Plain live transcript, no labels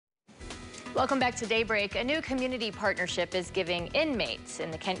Welcome back to Daybreak. A new community partnership is giving inmates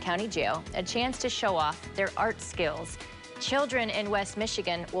in the Kent County Jail a chance to show off their art skills. Children in West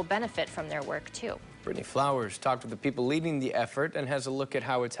Michigan will benefit from their work too. Brittany Flowers talked with the people leading the effort and has a look at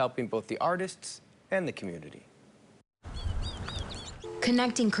how it's helping both the artists and the community.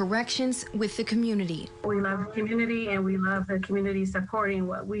 Connecting corrections with the community. We love the community and we love the community supporting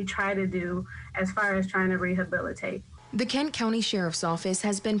what we try to do as far as trying to rehabilitate. The Kent County Sheriff's Office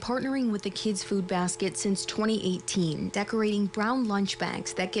has been partnering with the Kids Food Basket since 2018, decorating brown lunch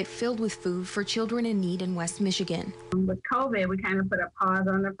bags that get filled with food for children in need in West Michigan. With COVID, we kind of put a pause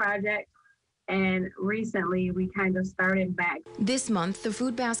on the project, and recently we kind of started back. This month, the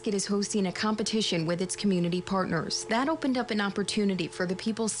Food Basket is hosting a competition with its community partners. That opened up an opportunity for the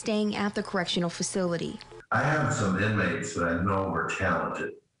people staying at the correctional facility. I have some inmates that I know are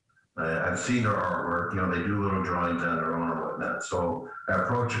talented. I've seen their artwork, they do little drawings on their own or whatnot. So I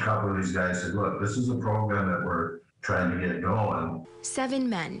approached a couple of these guys and said, look, this is a program that we're trying to get going. 7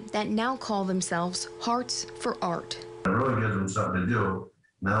 men that now call themselves Hearts for Art. It really gives them something to do,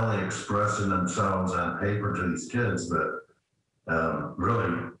 not only expressing themselves on paper to these kids, but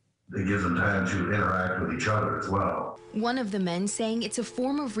really it gives them time to interact with each other as well. One of the men saying it's a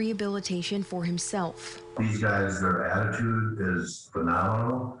form of rehabilitation for himself. These guys, their attitude is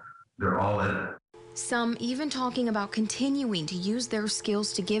phenomenal. They're all in it. Some even talking about continuing to use their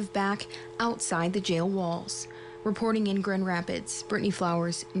skills to give back outside the jail walls. Reporting in Grand Rapids, Brittany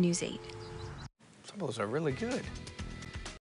Flowers, News 8. Some of those are really good.